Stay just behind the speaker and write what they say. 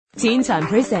Teen Time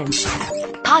Presents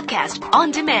Podcast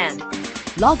on Demand.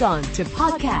 Log on to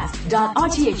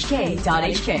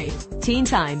podcast.rthk.hk. Teen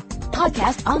Time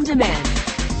Podcast on Demand.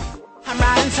 I'm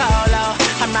riding solo,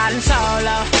 I'm riding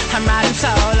solo, I'm riding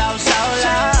solo,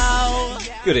 solo.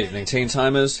 Good evening, Teen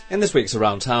Timers. In this week's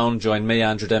Around Town, join me,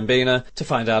 Andrew Dembina, to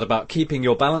find out about keeping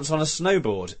your balance on a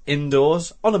snowboard,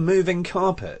 indoors, on a moving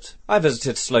carpet. I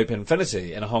visited Slope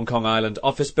Infinity in a Hong Kong Island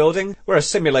office building where a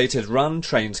simulated run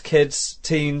trains kids,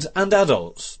 teens and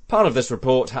adults. Part of this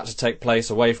report had to take place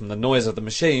away from the noise of the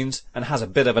machines and has a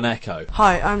bit of an echo.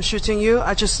 Hi, I'm shooting you.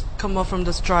 I just come off from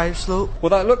this dry slope. Well,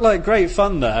 that looked like great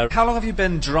fun there. How long have you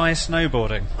been dry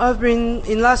snowboarding? I've been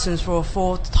in lessons for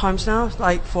 4 times now,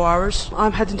 like 4 hours.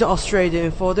 I'm heading to Australia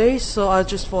in 4 days, so I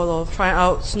just thought of trying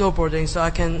out snowboarding so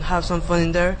I can have some fun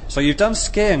in there. So you've done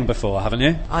skiing before, haven't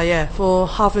you? Yeah, for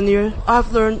half a year.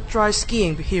 I've learned dry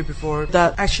skiing here before.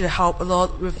 That actually helped a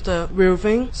lot with the real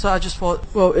thing, so I just thought,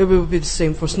 well, it will be the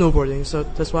same for snowboarding, so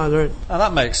that's what I learned. Oh,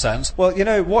 that makes sense. Well, you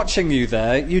know, watching you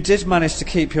there, you did manage to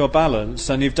keep your balance,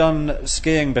 and you've done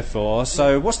skiing before,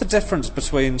 so what's the difference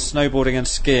between snowboarding and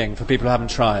skiing for people who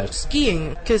haven't tried?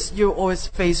 Skiing, because you always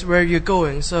face where you're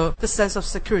going, so the sense of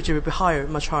security will be higher,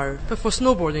 much higher. But for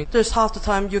snowboarding, there's half the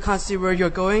time you can't see where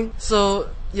you're going, so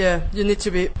yeah, you need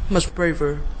to be much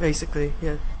braver, basically,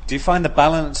 yeah. Do you find the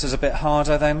balance is a bit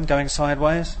harder then, going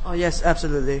sideways? Oh yes,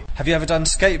 absolutely. Have you ever done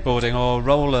skateboarding or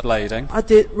rollerblading? I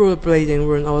did rollerblading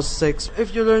when I was 6.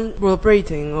 If you learn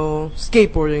rollerblading or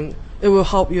skateboarding, it will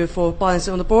help you for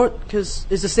balancing on the board, because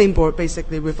it's the same board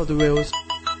basically with all the wheels.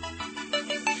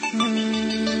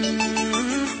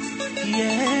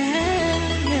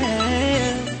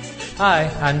 Hi,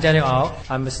 I'm Daniel Au.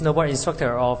 I'm a snowboard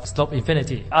instructor of Slope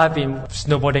Infinity. I've been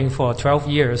snowboarding for 12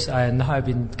 years and I've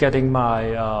been getting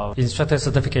my instructor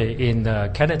certificate in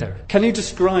Canada. Can you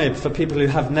describe for people who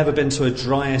have never been to a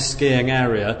dry skiing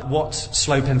area what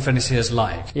Slope Infinity is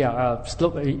like? Yeah,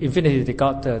 Slope Infinity, they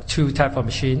got 2 types of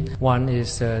machine. One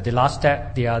is the large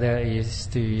deck, the other is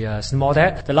the small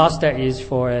deck. The large deck is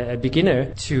for a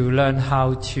beginner to learn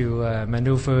how to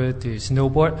maneuver the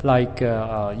snowboard, like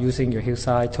using your heel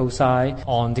side, toe side,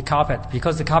 on the carpet,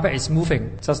 because the carpet is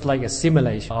moving just like a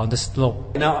simulation on the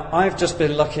slope. Now, I've just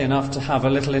been lucky enough to have a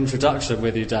little introduction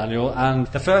with you, Daniel, and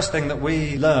the first thing that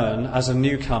we learn as a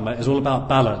newcomer is all about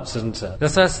balance, isn't it? The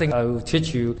first thing I will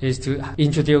teach you is to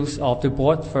introduce of the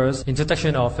board first,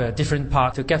 introduction of different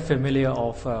parts to get familiar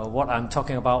of what I'm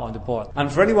talking about on the board.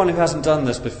 And for anyone who hasn't done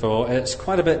this before, it's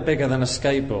quite a bit bigger than a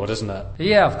skateboard, isn't it?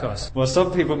 Yeah, of course. Well,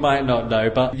 some people might not know,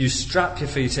 but you strap your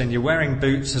feet in, you're wearing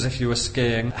boots as if you were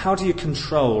skiing. How do you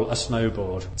control a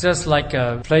snowboard? Just like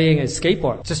playing a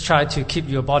skateboard. Just try to keep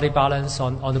your body balance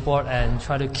on the board and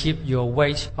try to keep your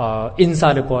weight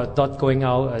inside the board, not going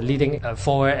out, leading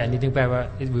forward and leading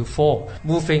backward. It will fall.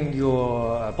 Moving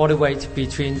your body weight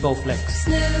between both legs.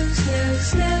 Slow, slow,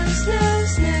 slow, slow,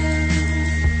 slow.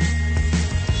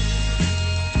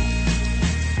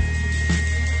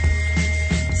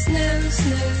 Slow,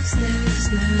 slow, slow,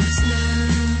 slow, slow.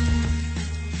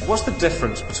 What's the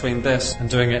difference between this and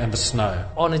doing it in the snow?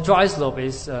 On a dry slope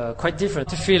is quite different.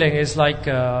 The feeling is like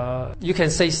you can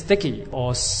say sticky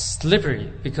or slippery,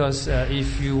 because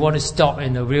if you want to stop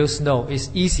in the real snow, it's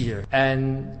easier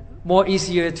and more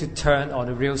easier to turn on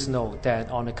the real snow than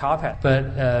on the carpet.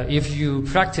 But if you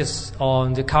practice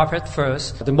on the carpet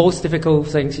first, the most difficult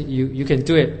thing you can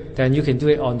do it, then you can do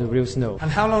it on the real snow. And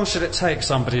how long should it take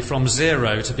somebody from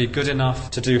 0 to be good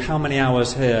enough to do how many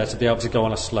hours here to be able to go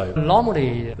on a slope?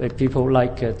 Normally, people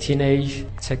like teenage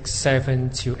take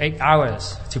 7 to 8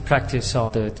 hours to practice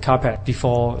on the carpet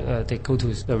before they go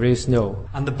to the real snow.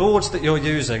 And the boards that you're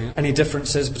using, any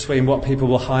differences between what people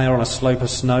will hire on a slope of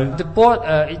snow? The board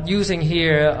using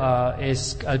here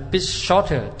is a bit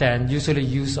shorter than usually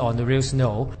used on the real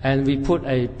snow, and we put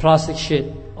a plastic sheet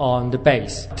on the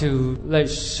base to make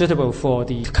suitable for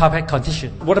the carpet condition.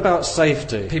 What about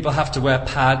safety? People have to wear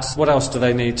pads. What else do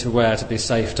they need to wear to be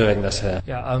safe doing this here?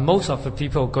 Yeah, most of the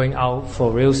people going out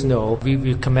for real snow, we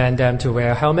recommend them to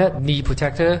wear a helmet, knee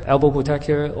protector, elbow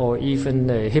protector, or even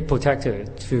a hip protector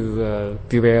to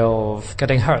beware of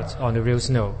getting hurt on the real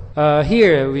snow.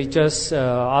 Here, we just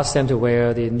ask them to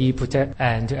wear the knee protect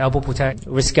and the elbow protect,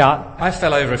 wrist guard. I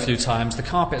fell over a few times. The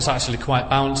carpet's actually quite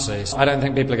bouncy. So I don't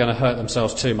think people are going to hurt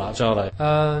themselves too much, are they?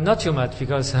 Not too much,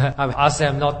 because I've asked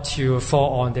them not to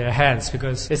fall on their hands,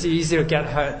 because it's easier to get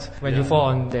hurt when you fall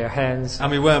on their hands.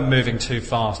 And we weren't moving too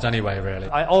fast anyway, really.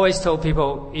 I always told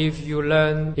people, if you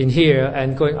learn in here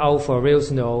and going out for real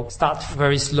snow, start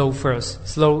very slow first.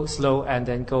 Slow, and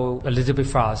then go a little bit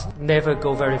fast. Never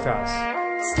go very fast.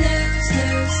 Slow,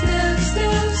 slow, slow,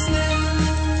 slow, slow.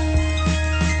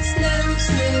 Slow,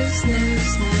 slow, slow,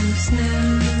 slow.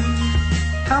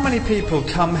 How many people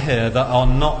come here that are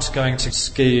not going to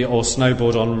ski or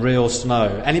snowboard on real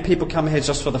snow? Any people come here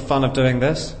just for the fun of doing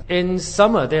this? In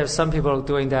summer, there are some people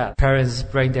doing that. Parents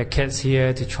bring their kids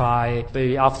here to try.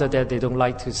 Maybe after that, they don't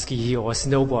like to ski or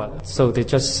snowboard, so they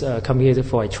just come here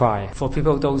for a try. For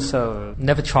people those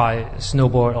never try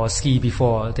snowboard or ski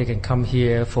before, they can come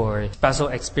here for a special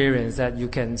experience that you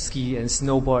can ski and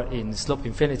snowboard in Slope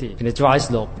Infinity, in the dry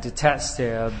slope, to test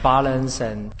their balance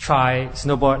and try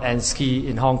snowboard and ski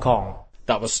in Hong Kong.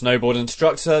 That was snowboard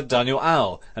instructor Daniel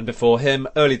Au, and before him,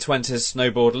 early 20s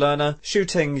snowboard learner Shu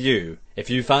Ting Yu. If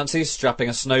you fancy strapping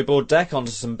a snowboard deck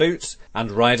onto some boots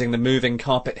and riding the moving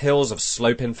carpet hills of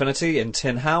Slope Infinity in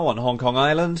Tin Hau on Hong Kong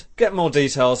Island, get more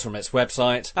details from its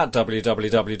website at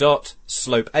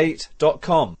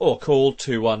www.slope8.com or call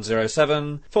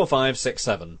 2107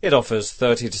 4567. It offers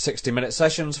 30 to 60 minute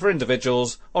sessions for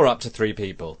individuals or up to 3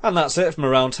 people. And that's it from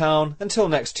around town. Until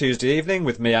next Tuesday evening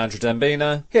with me, Andrew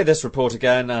Dembina. Hear this report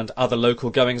again and other local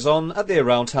goings-on at the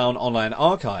Around Town online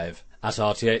archive at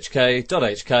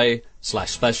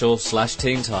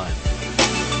rthk.hk/special/teen time.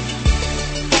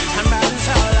 I'm riding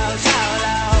solo,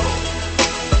 solo.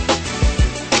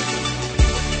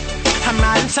 I'm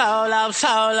riding solo,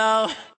 solo.